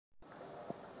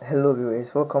Hello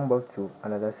viewers, welcome back to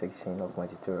another section of my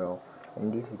tutorial. In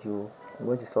this video, I'm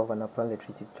going to solve an applied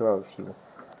electricity tutorial with you.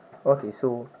 Okay,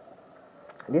 so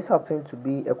this happened to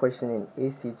be a question in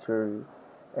AC theory,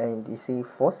 and you see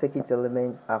four circuit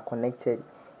elements are connected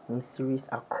in series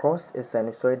across a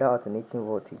sinusoidal alternating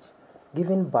voltage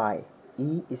given by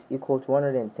E is equal to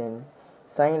 110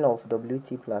 sine of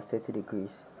WT plus 30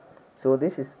 degrees. So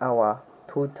this is our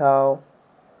total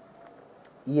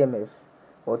EMF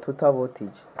or total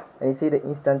voltage, and you say the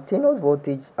instantaneous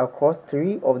voltage across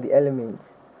three of the elements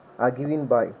are given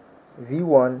by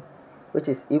V1, which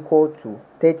is equal to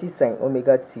 30 sine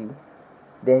omega t,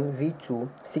 then V2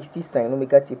 60 sine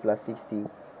omega t plus 60,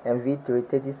 and V3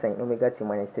 30 sine omega t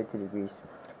minus 30 degrees.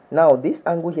 Now this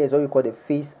angle here is what we call the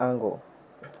phase angle.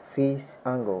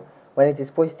 When it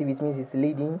is positive, it means it's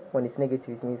leading. When it's negative,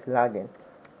 it means lagging.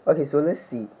 Okay, so let's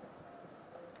see.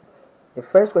 The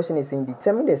first question is saying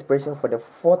determine the expression for the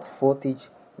fourth voltage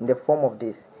in the form of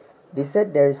this. They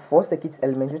said there is four circuit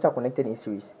elements which are connected in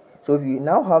series. So if you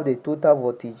now have the total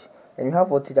voltage and you have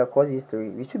voltage across these three,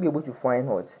 we should be able to find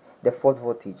what the fourth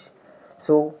voltage.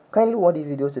 So kindly watch this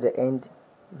video to the end.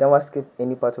 Don't skip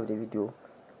any part of the video.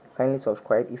 Kindly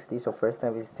subscribe if this is your first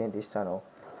time visiting this channel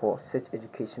for such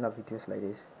educational videos like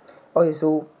this. Okay,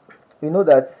 so we know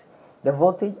that the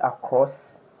voltage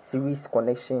across series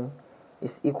connection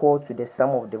is equal to the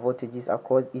sum of the voltages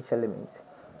across each element.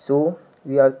 So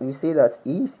we say that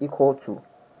E is equal to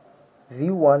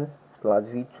V1 plus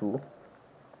V2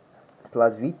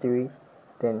 plus V3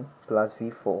 then plus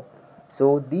V4.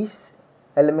 So these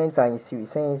elements are in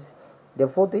series, since the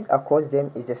voltage across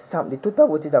them is the sum, the total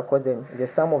voltage across them is the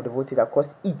sum of the voltage across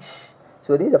each.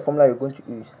 So this is the formula we're going to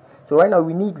use. So right now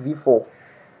we need V4.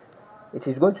 It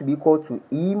is going to be equal to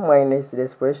E minus the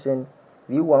expression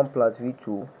V1 plus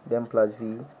V2 then plus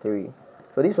V3.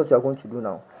 So this is what we are going to do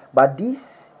now. But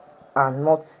these are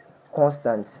not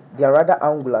constant. They are rather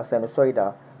angular,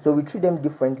 sinusoidal. So we treat them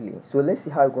differently. So let's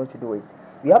see how we're going to do it.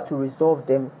 We have to resolve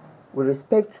them with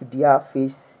respect to their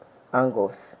phase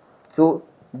angles. So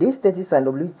this 30 sine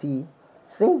WT,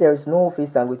 since there is no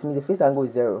phase angle, it means the phase angle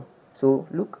is 0. So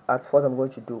look at what I'm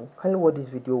going to do. Kindly watch this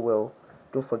video well.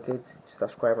 Don't forget to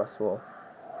subscribe as well.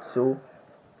 So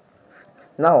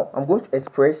now I'm going to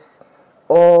express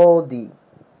all the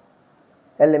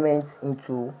elements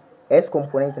into S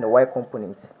component and the Y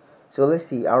component. So let's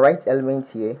see, I'll write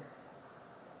elements here.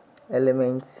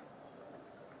 Elements,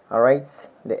 I'll write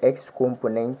the X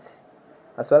component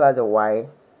as well as the Y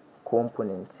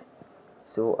component.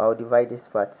 So I'll divide this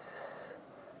part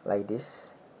like this.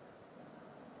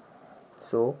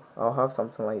 So I'll have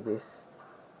something like this.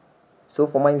 So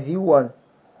for my V1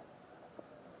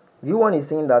 is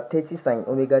saying that 30 sine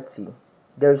omega t,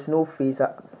 there is no phase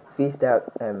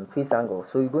angle.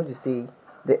 So you're going to say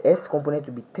the S component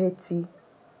will be 30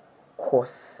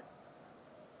 cos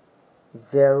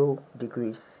 0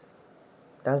 degrees.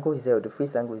 The angle is 0, the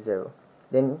phase angle is 0.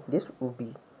 Then this will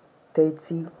be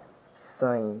 30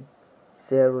 sine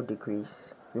 0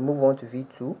 degrees. We move on to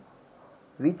V2.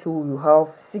 V2 you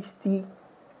have 60,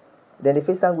 then the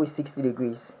phase angle is 60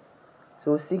 degrees.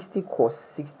 So 60 cos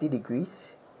 60 degrees,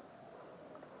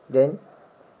 then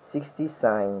 60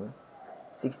 sine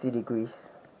 60 degrees,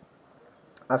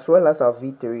 as well as our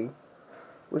V3,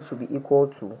 which will be equal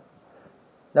to,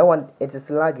 that one it is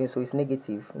lagging, so it's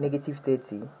negative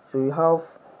 30. So you have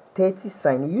 30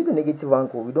 sine, we use the negative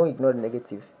angle, we don't ignore the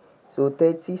negative. So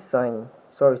 30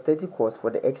 cos for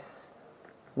the X,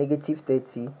 negative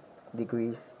 30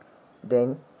 degrees,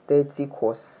 then 30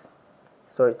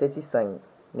 sine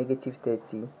negative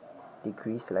 30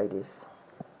 degrees like this.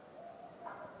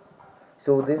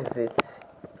 So this is it.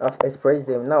 I've expressed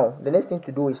them. Now the next thing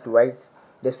to do is to write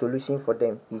the solution for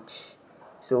them each.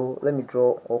 So let me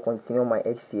draw or continue my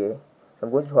X here. So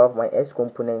I'm going to have my X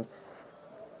component.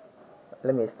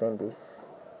 Let me extend this.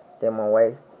 Then my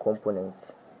Y component.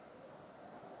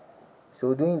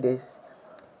 So doing this,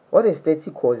 what is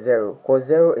 30 cos 0? Cos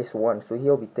 0 is 1, so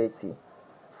here will be 30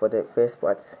 for the first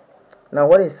part. Now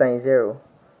what is sine 0?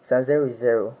 Sine 0 is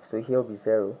 0, so here will be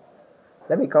 0.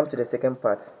 Let me come to the second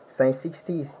part. Sine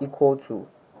 60 is equal to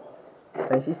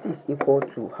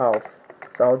half.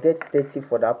 So I'll get 30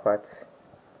 for that part.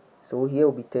 So here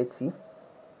will be 30.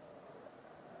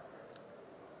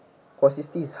 Cos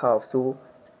 60 is half. So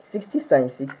 60 sine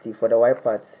 60 for the Y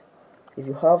part. If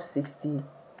you have 60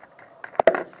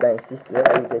 sine 60, what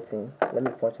are you getting? Let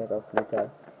me punch my calculator.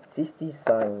 60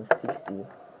 sine 60.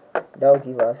 That will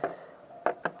give us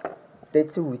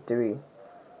 30 with 3.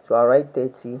 So I'll write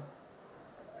 30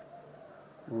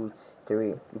 root 3.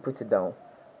 You put it down.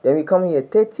 Then we come here,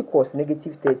 30 cos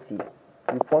negative 30.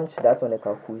 You punch that on the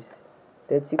calculus.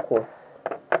 30 cos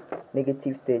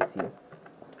negative 30.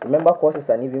 Remember, cos is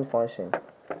an even function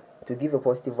to give a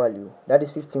positive value. That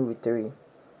is 15 root 3.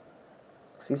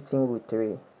 15 root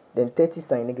 3. Then 30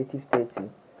 sine negative 30.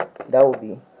 That will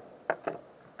be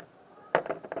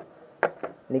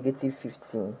negative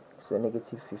 15. So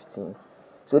negative 15.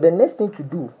 So the next thing to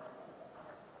do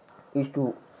is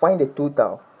to find the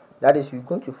total. That is, you're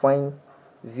going to find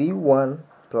v1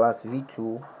 plus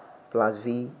v2 plus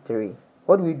v3.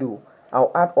 What do we do?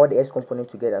 I'll add all the s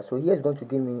components together. So here is going to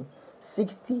give me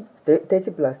 30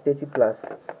 plus 30 plus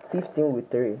 15 root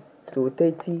 3. So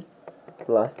 30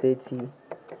 plus 30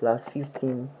 plus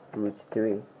 15 root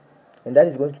 3. And that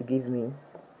is going to give me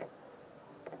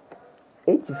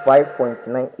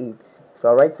 85.98. So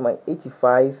I'll write my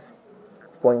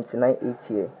 85.98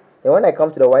 here. And when I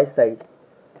come to the y side,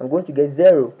 I'm going to get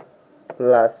 0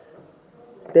 plus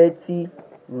 30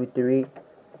 root 3,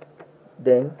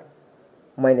 then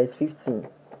minus 15.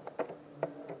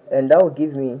 And that will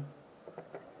give me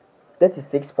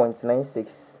 36.96.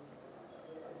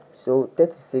 So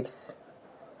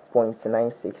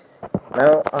 36.96.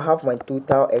 Now I have my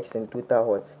total x and total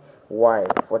what? Y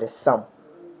for the sum.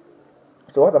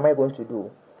 So what am I going to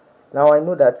do? Now I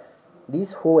know that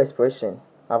this whole expression,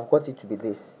 I've got it to be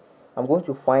this. I'm going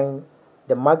to find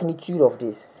the magnitude of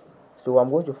this. So I'm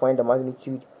going to find the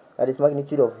magnitude, that is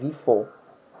magnitude of v4,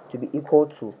 to be equal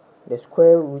to the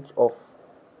square root of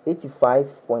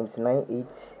 85.98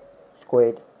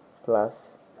 squared plus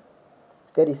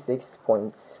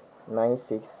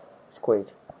 36.96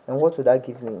 squared. And what would that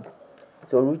give me?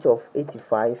 So root of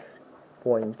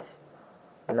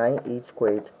 85.98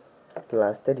 squared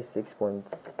plus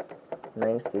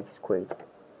 36.96 squared,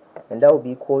 and that will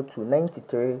be equal to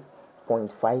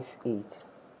 93.58.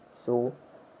 So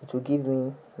it will give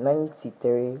me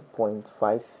 93.5.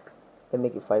 Let me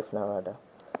make it 5 now rather.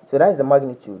 So that is the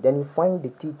magnitude. Then you find the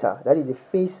theta, that is the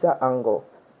phasor angle,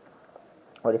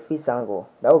 or the phase angle.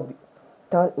 That will be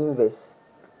tan inverse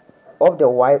of the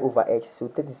y over x. So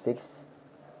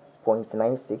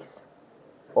 36.96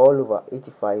 all over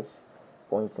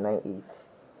 85.98.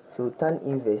 So tan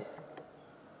inverse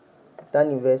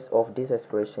of this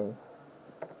expression,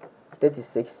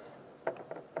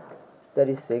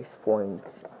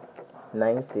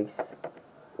 36.96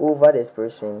 over the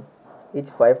expression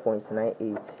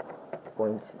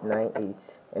 85.98.98,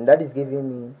 and that is giving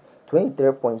me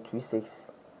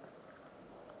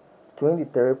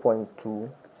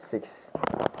 23.26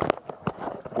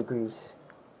 degrees.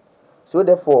 So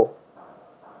therefore,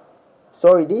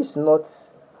 sorry, this is not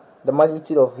the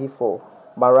magnitude of v4,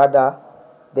 but rather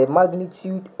the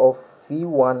magnitude of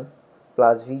v1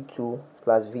 plus v2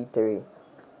 plus v3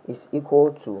 is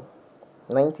equal to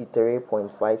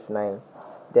 93.59.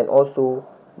 Then also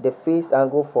the phase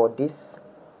angle for this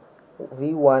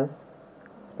v1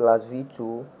 plus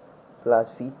v2 plus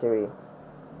v3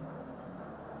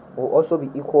 will also be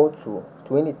equal to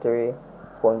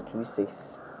 23.26.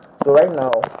 So right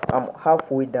now I'm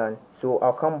halfway done, so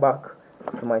I'll come back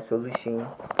to my solution,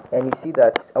 and you see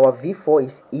that our v4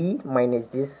 is e minus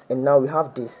this, and now we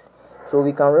have this. So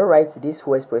we can rewrite this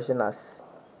whole expression as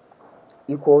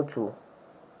equal to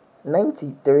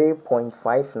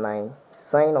 93.59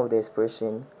 sine of the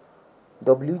expression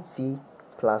wt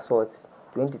plus what?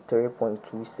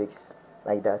 23.26,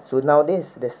 like that. So now this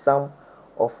is the sum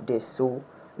of this. So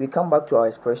we come back to our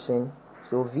expression.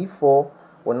 So v4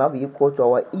 will now be equal to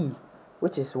our e,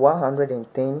 which is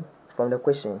 110 from the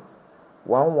question,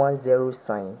 110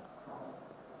 sine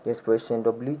the expression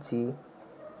wt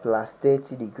plus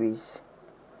 30 degrees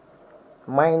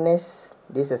minus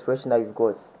this expression that we've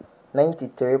got,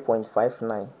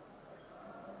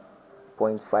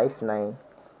 93.59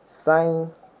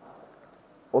 sine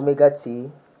omega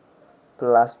t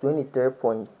plus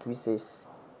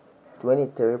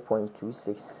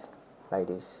 23.26, like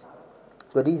this.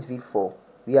 So this is v4.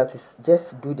 We have to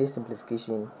just do this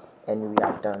simplification and we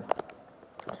are done.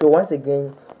 So once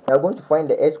again, we are going to find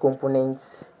the s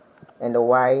components and the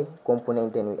y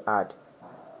component, then we add.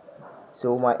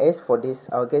 So my s for this,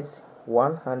 I'll get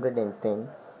 110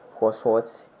 cos what?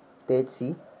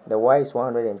 30. The y is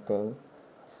 110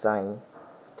 sine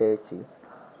 30.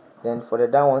 Then for the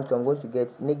down one, so I'm going to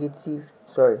get negative,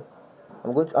 I'm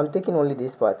taking only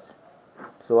this part.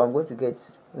 So I'm going to get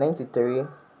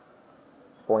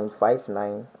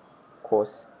 93.59 cos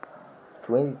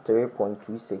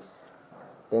 23.26.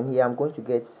 Then here I'm going to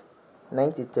get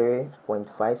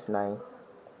 93.59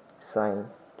 sine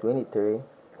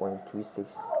 23.26.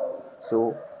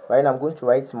 So right now I'm going to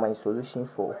write my solution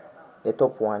for the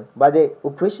top one, but the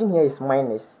operation here is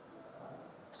minus.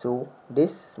 So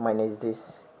this minus this.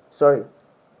 So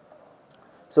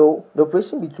the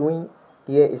operation between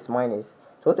here is minus.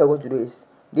 So what we're going to do is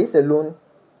this alone,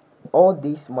 all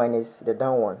this minus the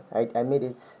down one. I made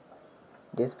it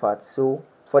this part. So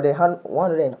for the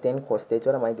 110 cos 30,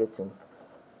 what am I getting?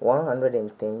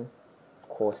 110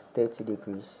 cos 30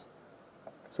 degrees.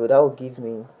 So that will give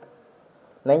me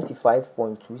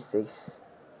 95.26.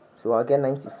 So I'll get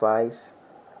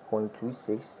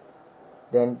 95.26.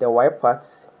 Then the y part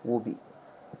will be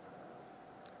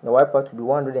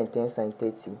 110 sin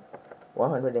 30.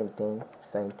 110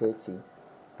 sin 30,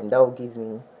 and that will give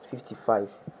me 55.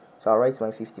 So I'll write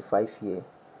my 55 here.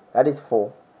 That is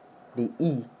for the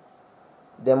e.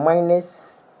 The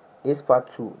minus this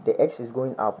part 2, the x is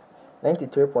going up.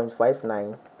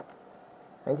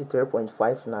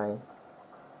 93.59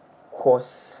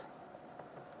 cos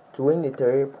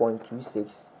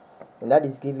 23.26, and that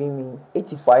is giving me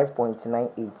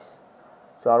 85.98.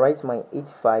 So I'll write my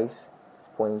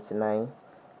 85.98.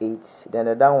 Then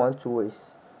the down one too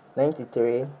is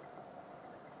 93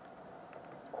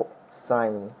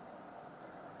 sine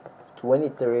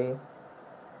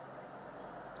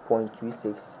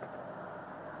 23.26.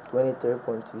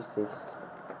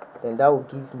 Then that will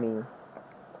give me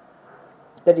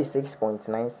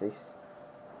 36.96.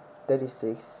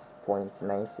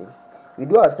 We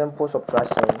do a simple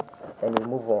subtraction and we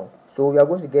move on. So we are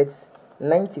going to get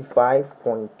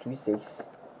 95.26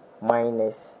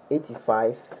 minus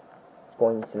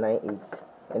 85.98,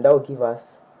 and that will give us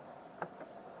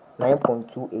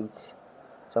 9.28.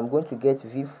 So I'm going to get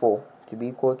V4 to be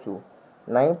equal to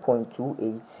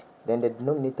 9.28. Then the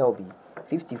denominator will be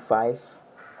 55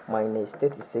 minus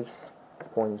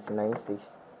 36.96,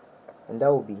 and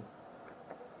that will be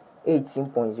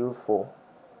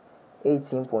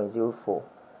 18.04,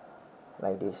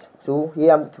 like this. So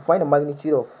here I'm to find the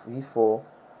magnitude of V4,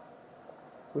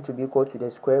 which will be equal to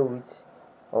the square root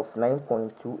of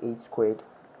 9.28 squared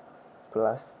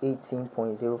plus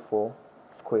 18.04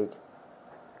 squared.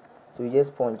 So you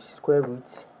just punch square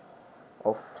root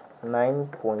of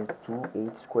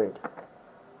 9.28 squared,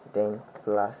 then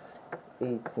plus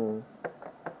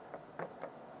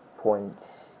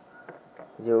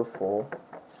 18.04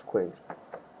 squared,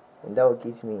 and that will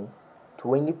give me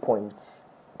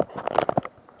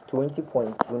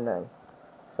 20.29.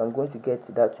 So I'm going to get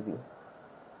that to be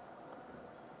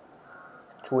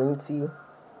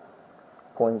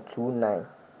 20.29.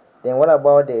 Then what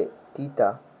about the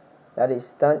theta? That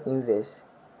is tan inverse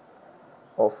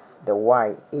of the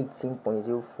y,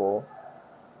 18.04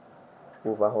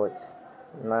 over what?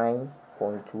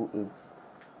 9.28.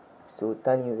 So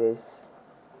tan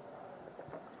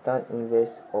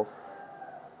inverse of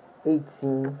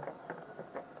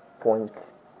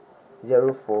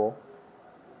 18.04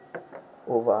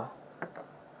 over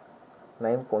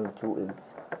 9.28,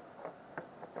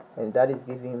 and that is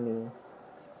giving me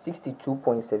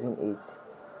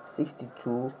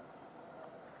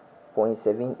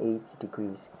 62.78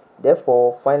 degrees.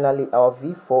 Therefore, finally, our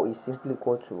V4 is simply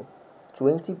equal to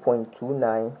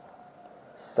 20.29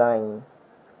 sine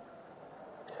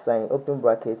open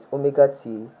bracket omega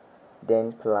t,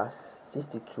 then plus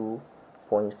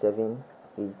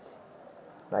 62.78,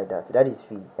 like that. That is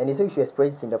V. And they say we should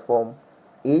express it in the form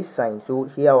A sine. So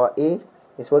here our A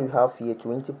is what we have here,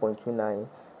 20.29.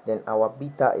 Then our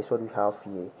beta is what we have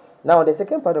here. Now the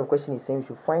second part of the question is saying we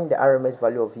should find the RMS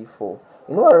value of V4.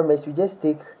 You know RMS, we just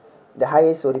take the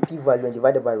highest or the p-value and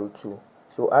divide it by root 2.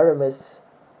 So RMS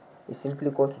is simply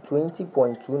equal to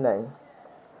 20.29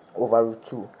 over root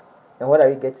 2. And what are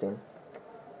we getting?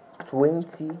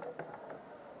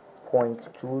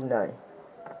 20.29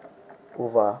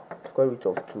 over square root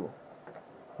of 2.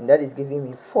 And that is giving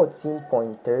me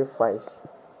 14.35.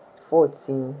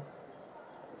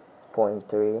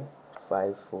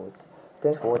 14.35 volts.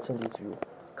 Thanks for watching this video.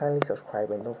 Kindly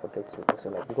subscribe and don't forget to also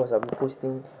like, because I'll be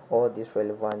posting all these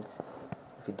relevant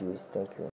videos. Thank you.